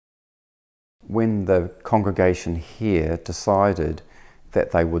when the congregation here decided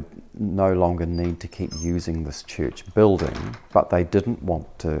that they would no longer need to keep using this church building, but they didn't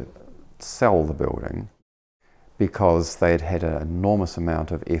want to sell the building because they had had an enormous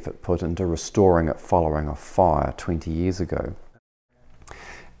amount of effort put into restoring it following a fire 20 years ago.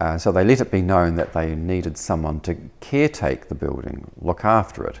 So they let it be known that they needed someone to caretake the building, look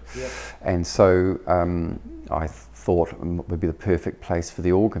after it. Yep. And so I thought it would be the perfect place for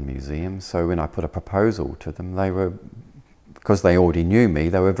the organ museum. So when I put a proposal to them, they were, because they already knew me,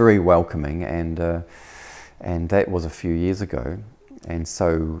 they were very welcoming, and that was a few years ago. And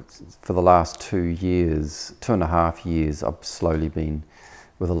so for the last 2.5 years, I've slowly been,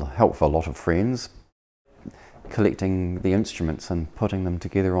 with the help of a lot of friends, collecting the instruments and putting them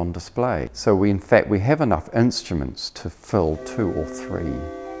together on display. So in fact we have enough instruments to fill 2 or 3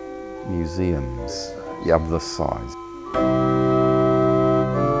 museums of this size.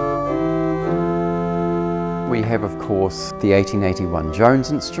 We have, of course, the 1881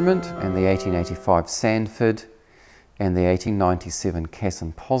 Jones instrument and the 1885 Sandford and the 1897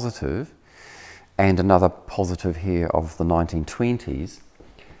 Casson positive, and another positive here of the 1920s.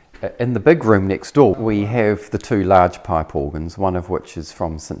 In the big room next door, we have the 2 large pipe organs, one of which is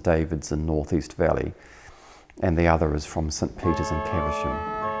from St David's in North East Valley, and the other is from St Peter's in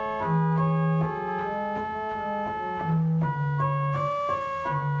Caversham.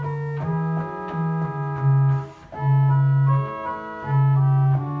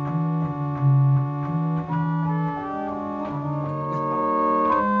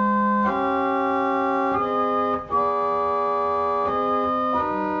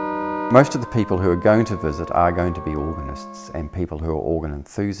 Most of the people who are going to visit are going to be organists and people who are organ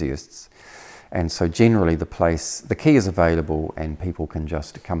enthusiasts, and so generally the key is available and people can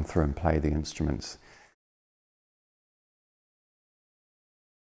just come through and play the instruments.